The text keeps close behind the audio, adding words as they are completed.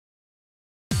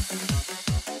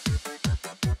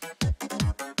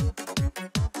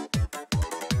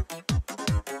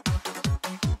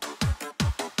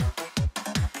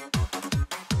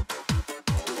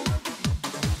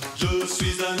Je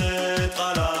suis un être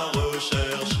à la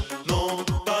recherche, non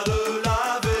pas de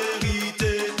la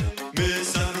vérité, mais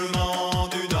simplement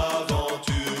d'une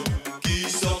aventure qui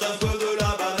sort un peu de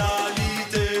la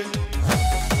banalité.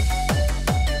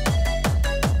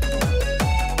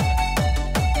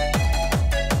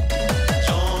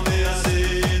 J'en ai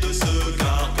assez de ce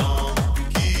carcan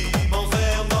qui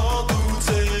m'enferme dans toutes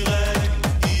ses règles.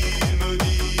 Il me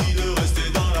dit de rester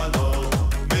dans la norme,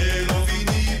 mais l'on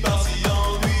finit par s'y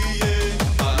ennuyer.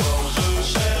 Alors je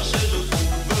cherche et je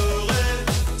trouverai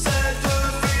cette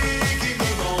fille qui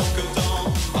me manque tant.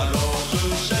 Alors je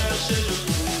cherche et je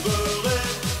trouverai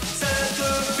cette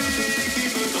fille qui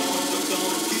me tente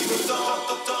tant, qui me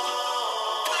tente tant.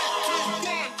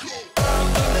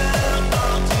 Partenaire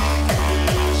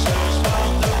particulier, cherche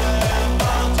partenaire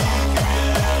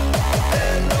particulier.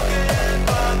 Débloqué,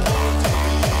 pas trop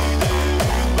timide,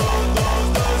 une bonne dose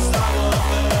de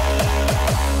savoir-faire.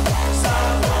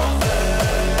 Savoir-faire.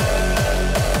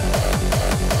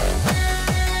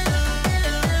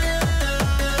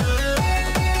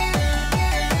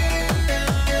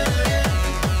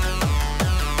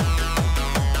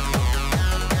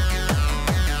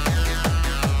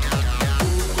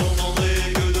 Vous comprendrez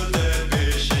que de tels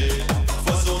péchés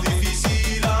parfois sont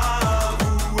difficiles à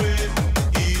avouer.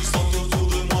 Ils sont autour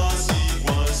de moi si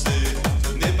coincés, ce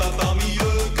n'est pas parmi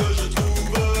eux que je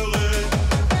trouverai.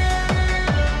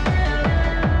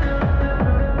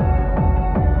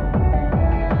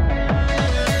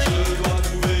 Je dois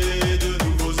trouver de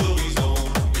nouveaux horizons,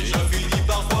 mais je finis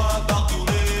parfois par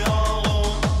tourner en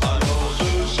rond. Alors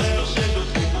je cherche et je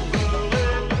trouverai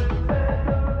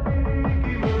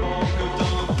qui me manque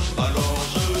tant. Alors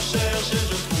je cherche et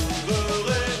je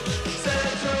trouverai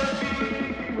cette fille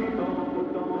qui me tente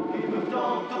tant, qui me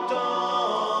tente tant.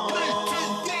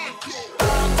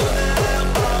 Partenaire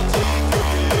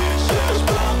particulier, cherche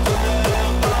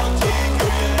partenaire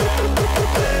particulier.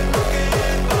 Débloqué,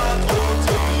 pas trop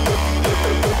timide,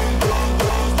 une bonne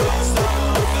dose de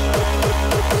savoir-faire.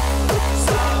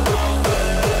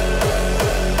 Savoir-faire.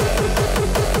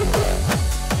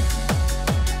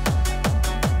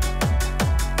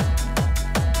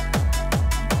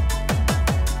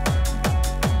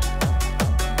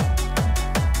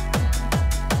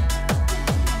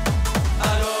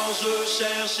 Alors je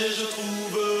cherche et je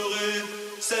trouverai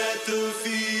cette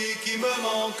fille qui me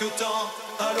manque tant.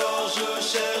 Alors je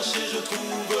cherche et je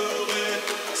trouverai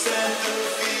cette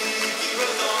fille qui me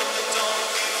tente tant,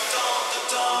 qui me tente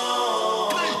tant.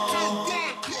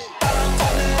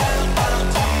 Partenaire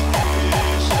particulier,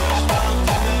 cherche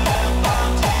partenaire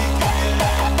particulier.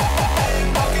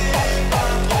 Débloqué,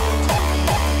 pas trop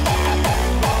timide,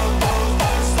 une bonne dose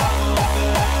de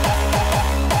savoir-faire.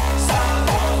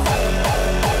 Savoir-faire.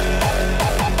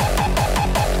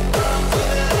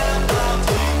 Partenaire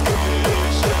particulier,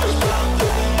 cherche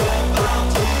partenaire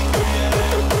particulier.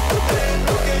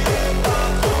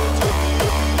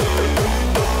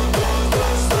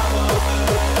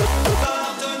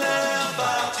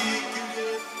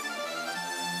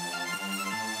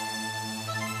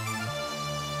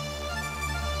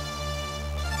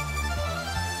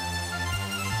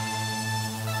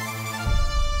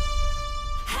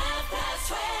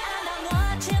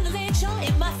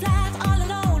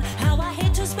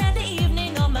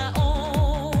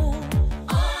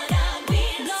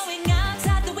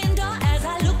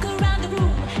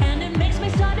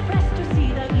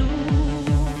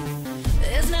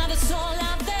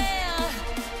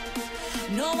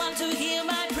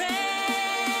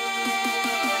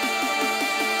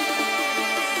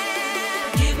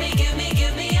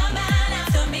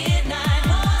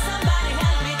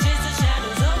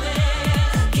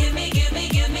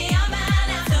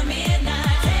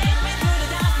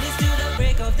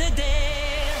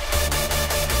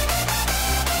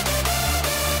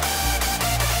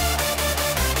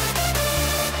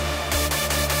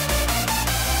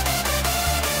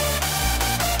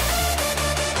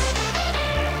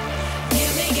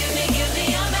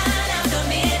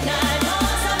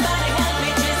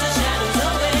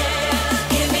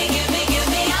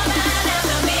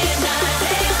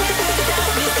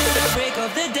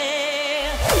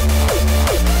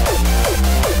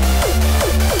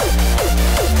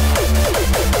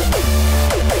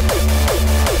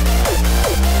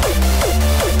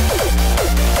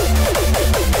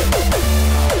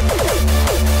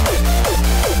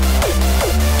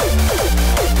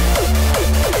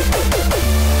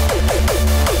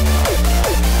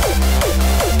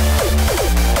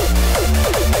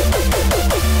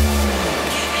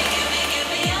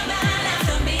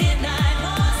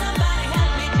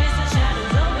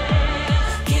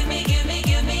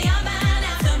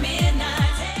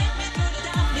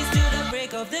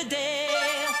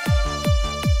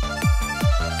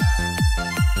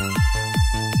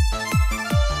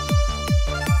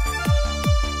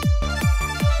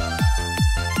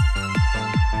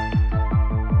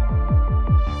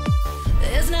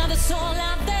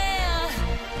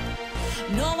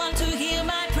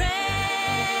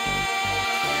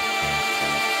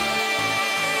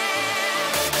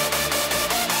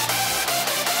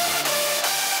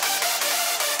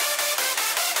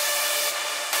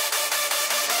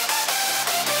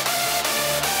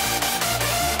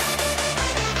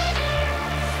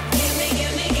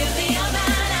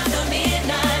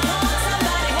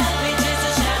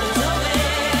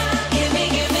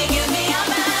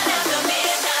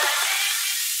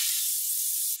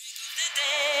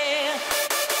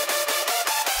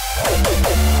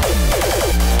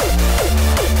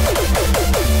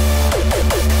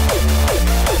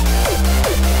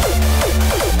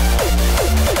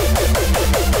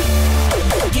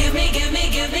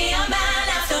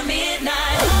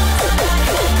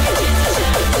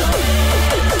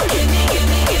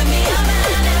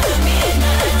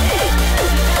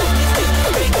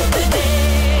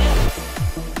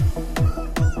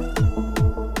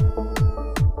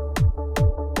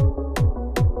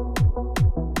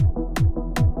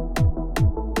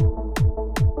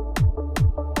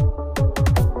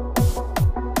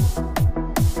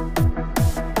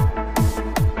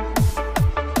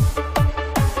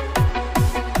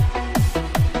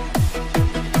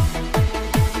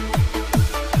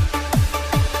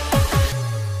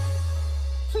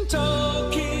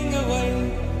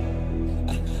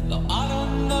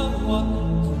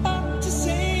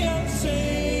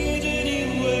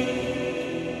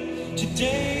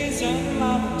 Today's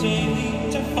my day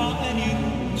to find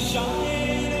you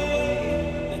shine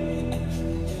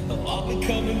away. I'll be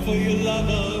coming for your love,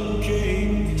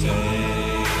 okay? Take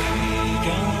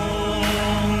on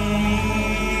me,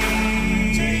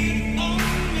 take on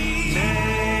me,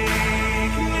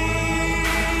 take me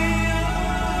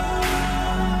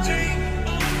on, take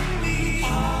on me. I'll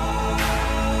be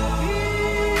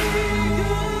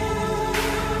gone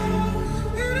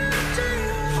in a day.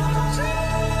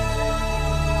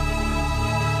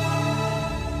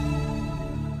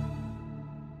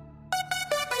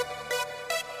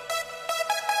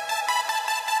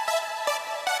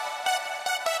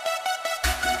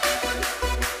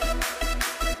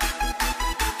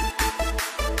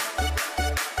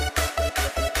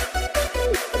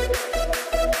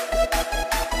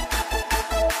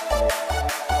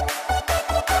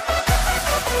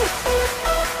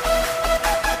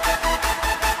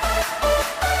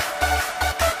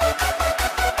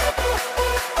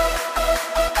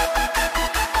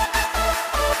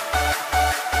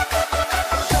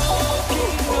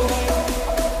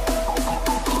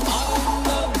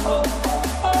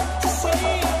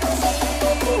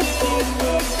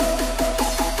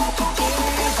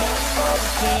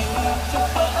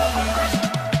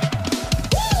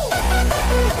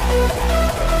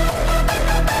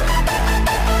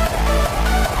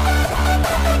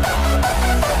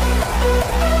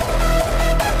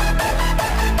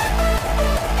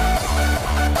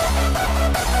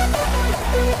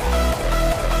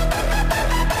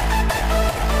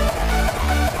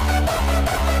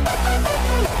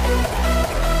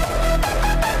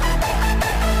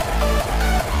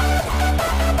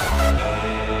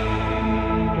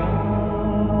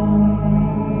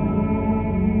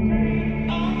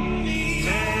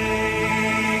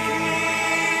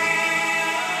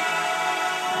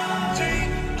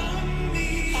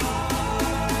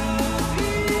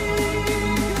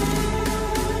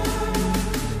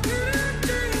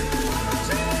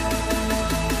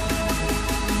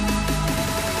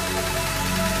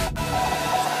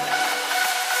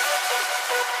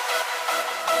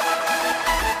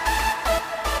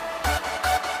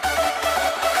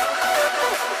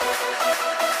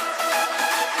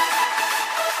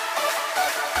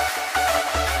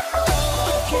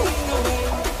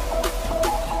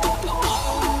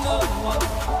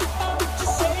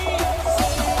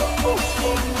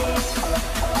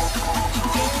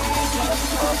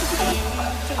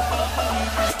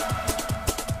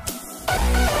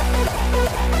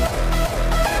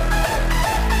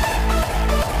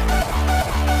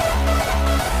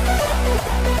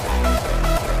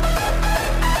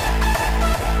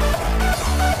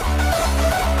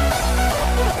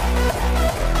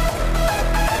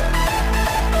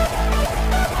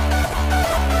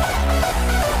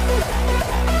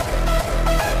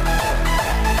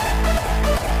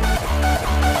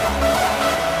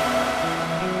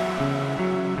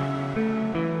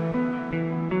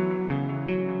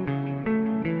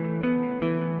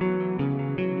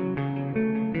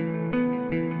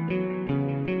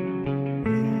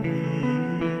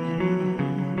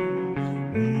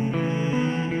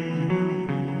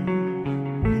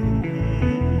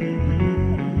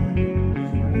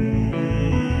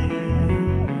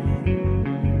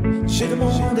 J'ai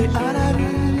demandé à la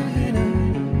lune,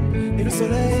 et le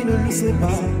soleil ne le sait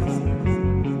pas.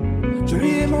 Je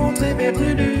lui ai montré mes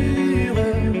brûlures,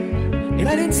 et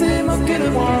la lune s'est moquée de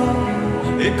moi.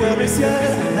 Et comme le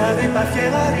ciel n'avait pas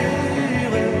fière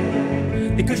allure,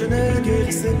 et que je ne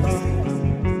guérissais pas,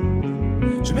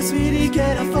 je me suis dit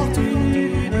quelle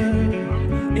infortune,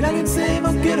 et la lune s'est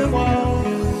moquée de moi.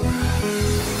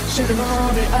 J'ai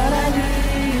demandé à la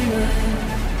lune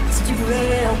si tu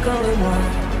voulais encore de moi.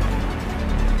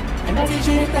 Elle m'a dit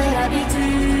j'ai pas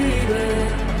l'habitude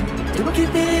de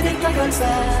m'occuper des cas comme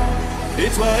ça. Et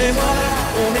toi et moi,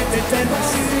 on était tellement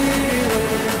sûrs,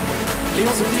 et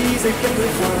on se disait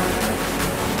quelquefois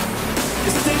que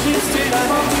c'était juste une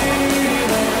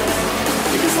aventure,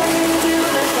 et que ça ne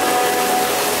durerait pas.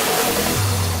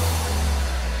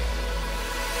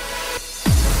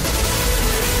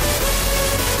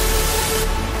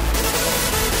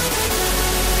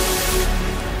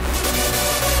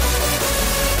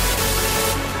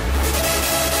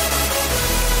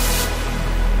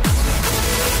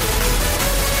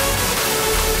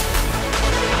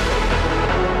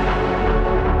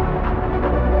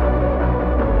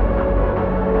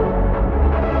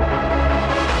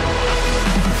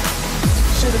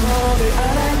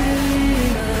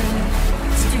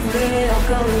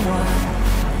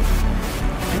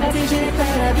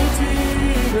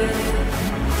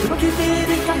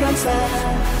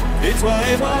 Et toi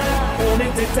et moi, on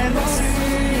était tellement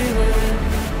sûrs,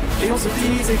 Et on se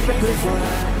disait quelquefois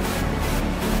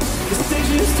que c'était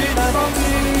juste une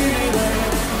aventure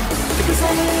et que ça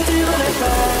ne durerait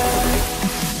pas.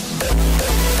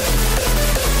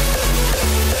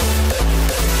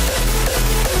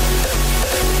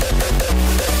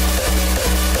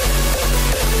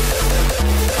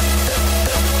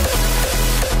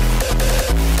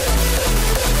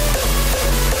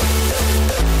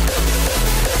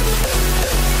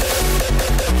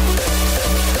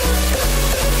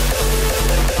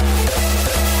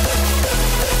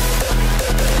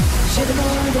 J'ai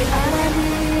demandé à la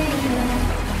lune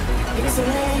et le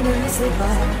soleil ne le sait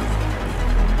pas.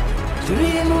 Je lui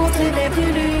ai montré mes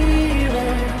brûlures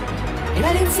et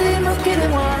la lune s'est moquée de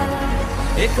moi.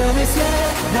 Et comme le ciel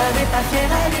n'avait pas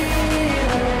fière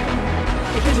allure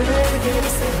et que je ne le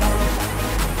guérissais pas,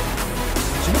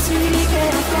 je me suis dit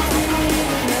qu'elle a perdu.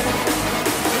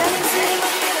 Et la lune s'est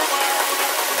moquée de moi.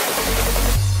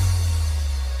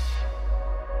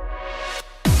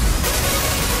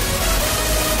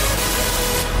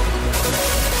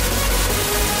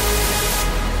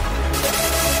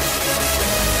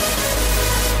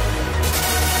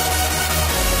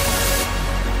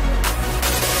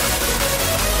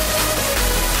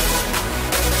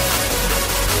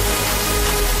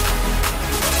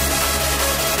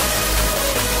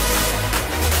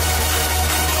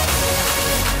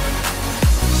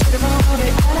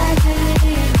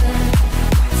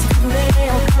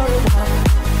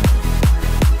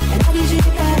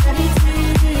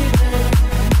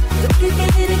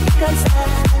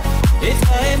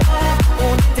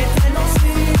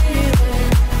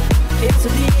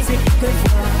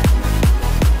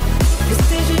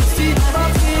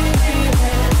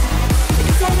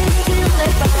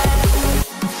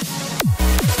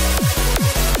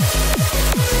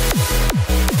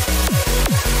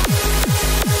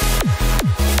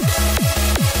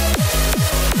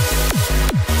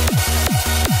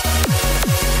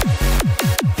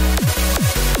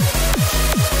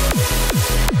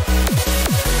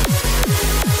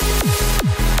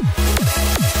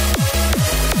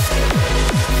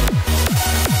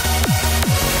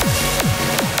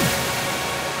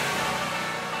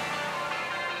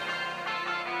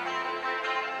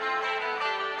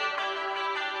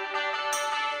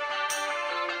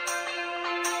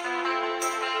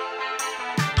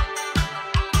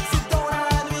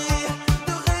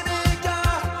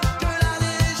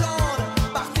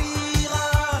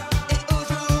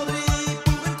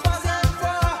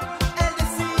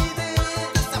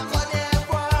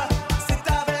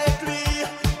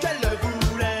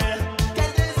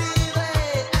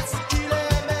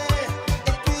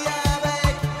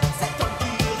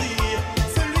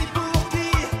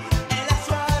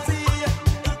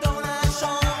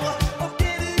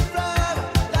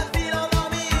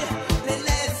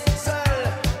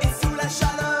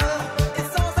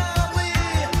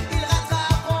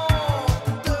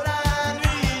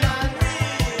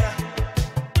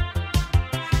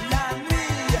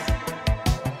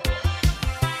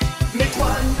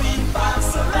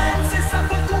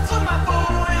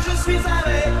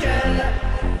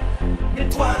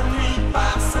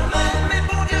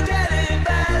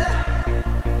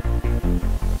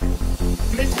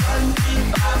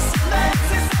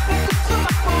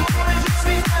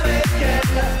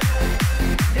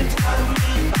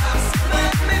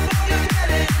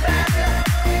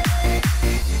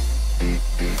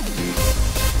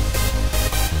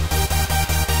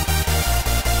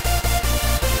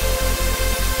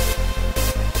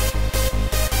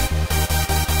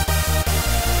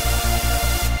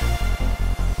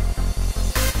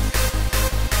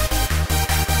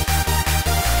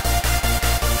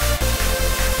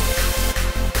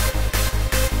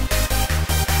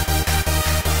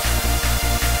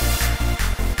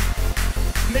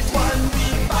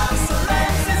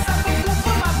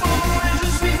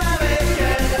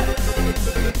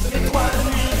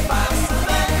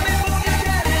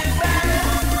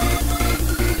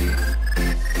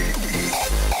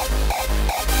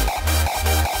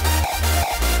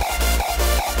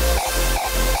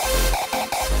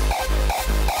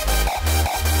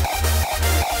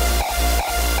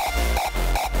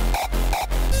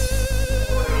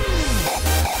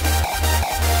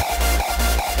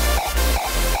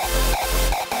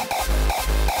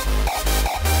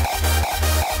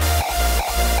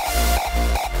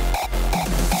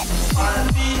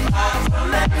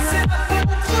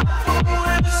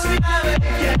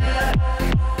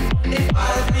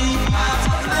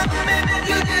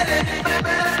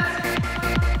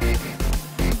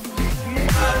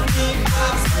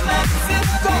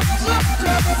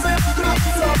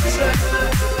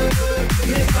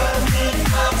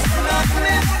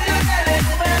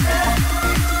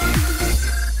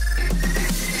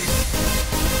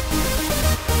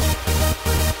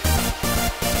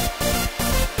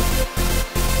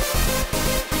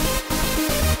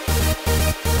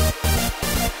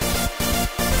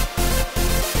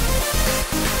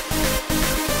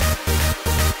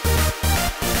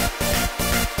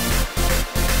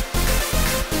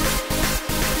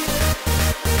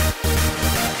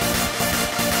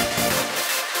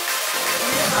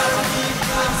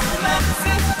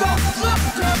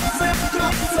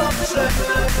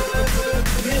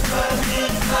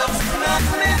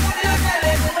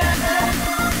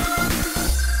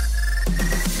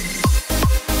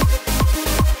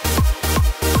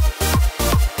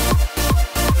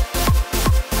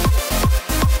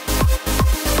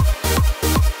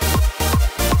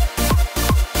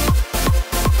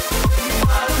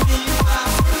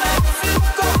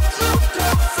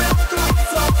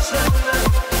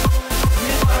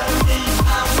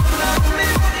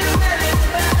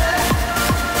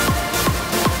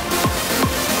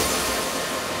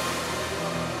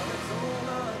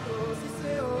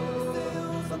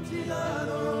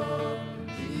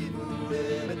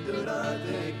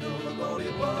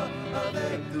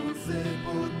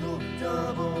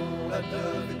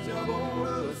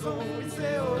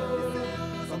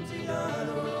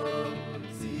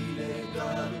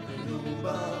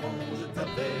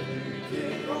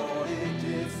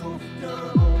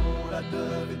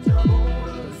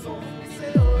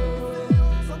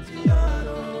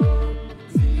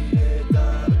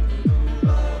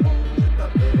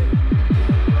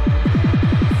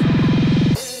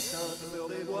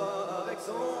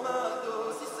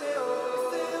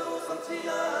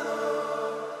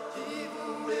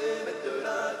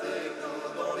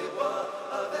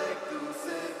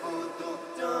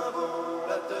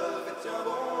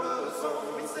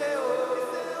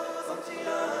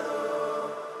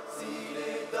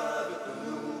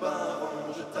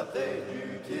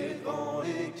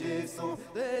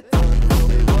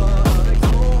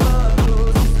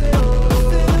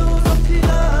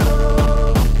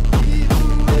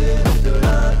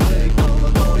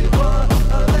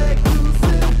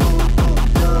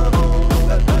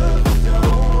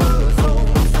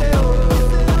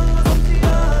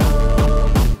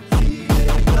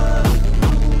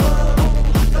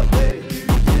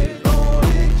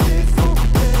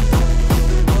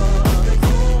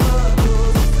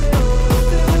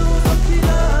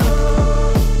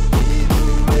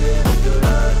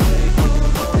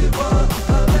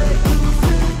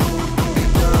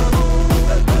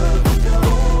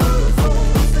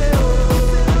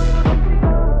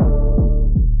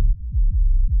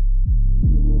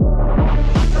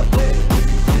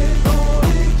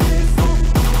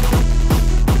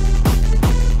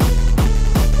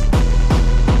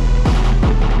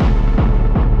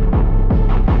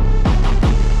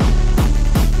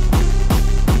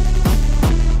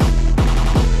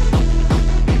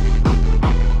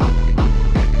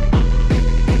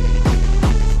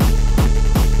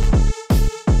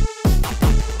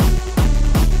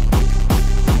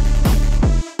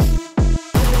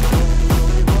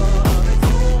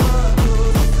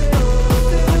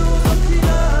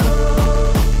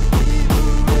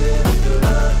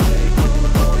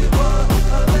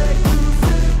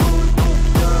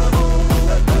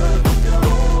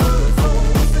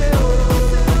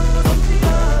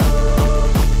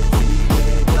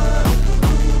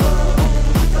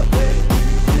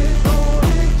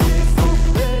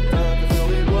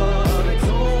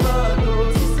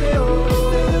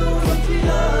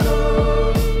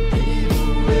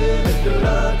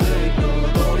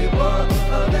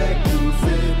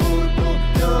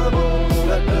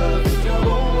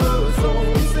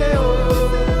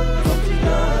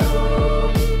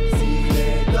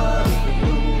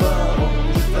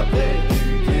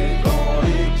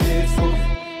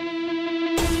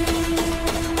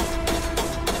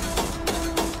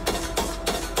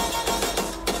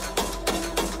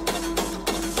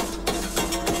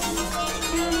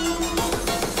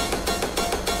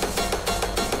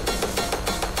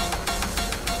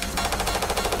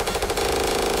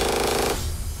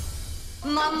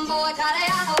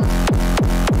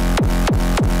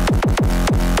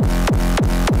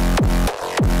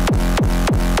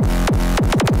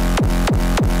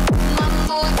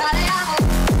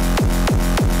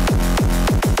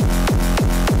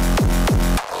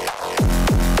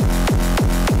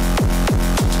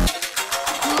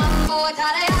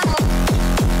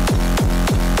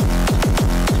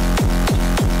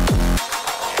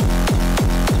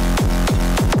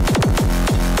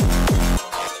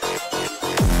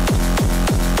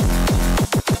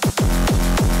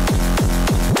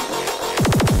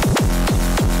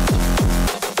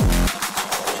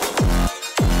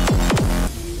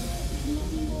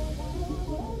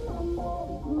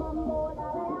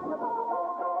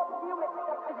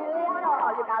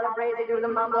 crazy, do the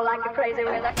mambo like a crazy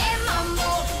with a hey mambo,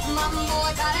 mambo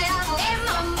italiano, hey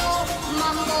mambo,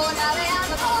 mambo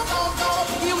italiano, go, go,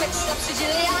 go. You mix up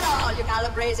Siciliano, all you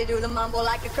calabrese, do the mambo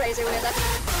like a crazy with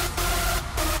a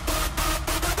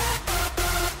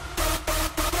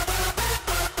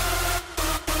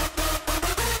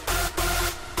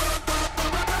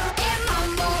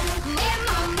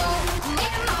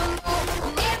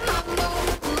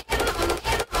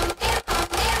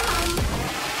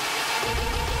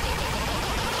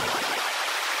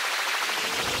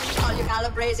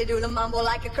calabrese, do the mumble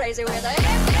like you're crazy with a hip,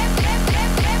 hip, hip,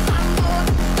 hip, hip, mambo.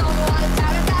 Don't want to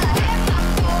tara, hip,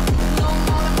 mambo. No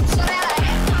more mozzarella,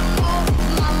 hip, mambo.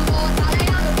 Mambo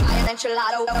italiano, fai un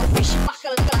enchilado, fishy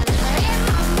bacalao. Hip,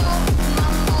 mambo,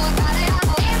 mambo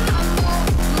italiano, hip, mambo.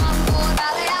 Mambo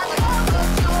italiano, go, go,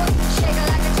 go. Shake it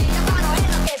like a Giovanni,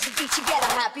 and I'll get some beat, you get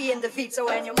happy in the feet, so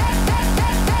when you mambo,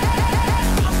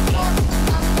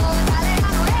 mambo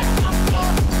italiano, hip, mambo.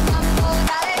 Mambo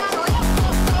italiano,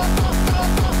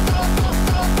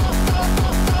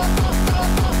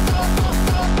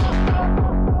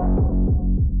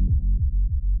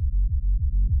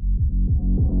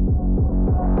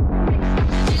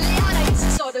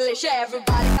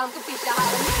 everybody come to Pizza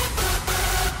Hut.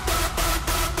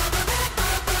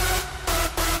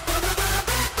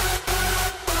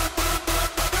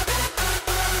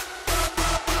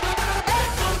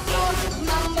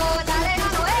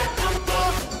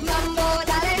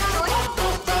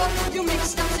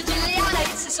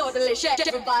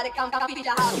 Everybody come to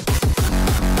Pizza Hut.